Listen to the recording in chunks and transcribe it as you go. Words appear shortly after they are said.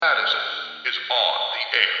Madison is on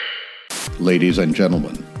the air. Ladies and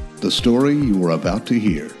gentlemen, the story you are about to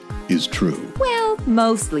hear is true. Well,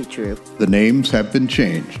 mostly true. The names have been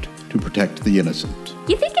changed to protect the innocent.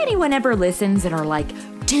 You think anyone ever listens and are like,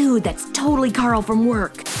 dude, that's totally Carl from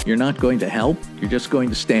work? You're not going to help, you're just going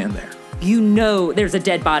to stand there. You know there's a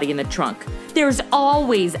dead body in the trunk. There's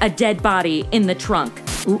always a dead body in the trunk.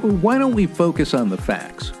 Why don't we focus on the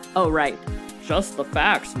facts? Oh, right. Just the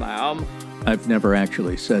facts, ma'am. I've never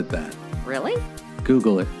actually said that. Really?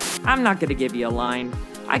 Google it. I'm not gonna give you a line.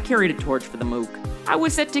 I carried a torch for the mook. I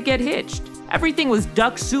was set to get hitched. Everything was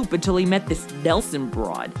duck soup until he met this Nelson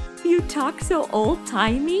broad. You talk so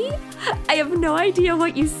old-timey? I have no idea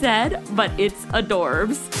what you said, but it's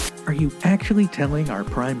adorbs. Are you actually telling our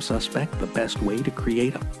prime suspect the best way to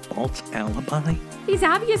create a false alibi? He's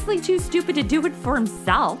obviously too stupid to do it for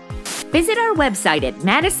himself. Visit our website at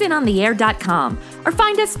madisonontheair.com or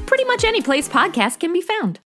find us pretty much any place podcasts can be found.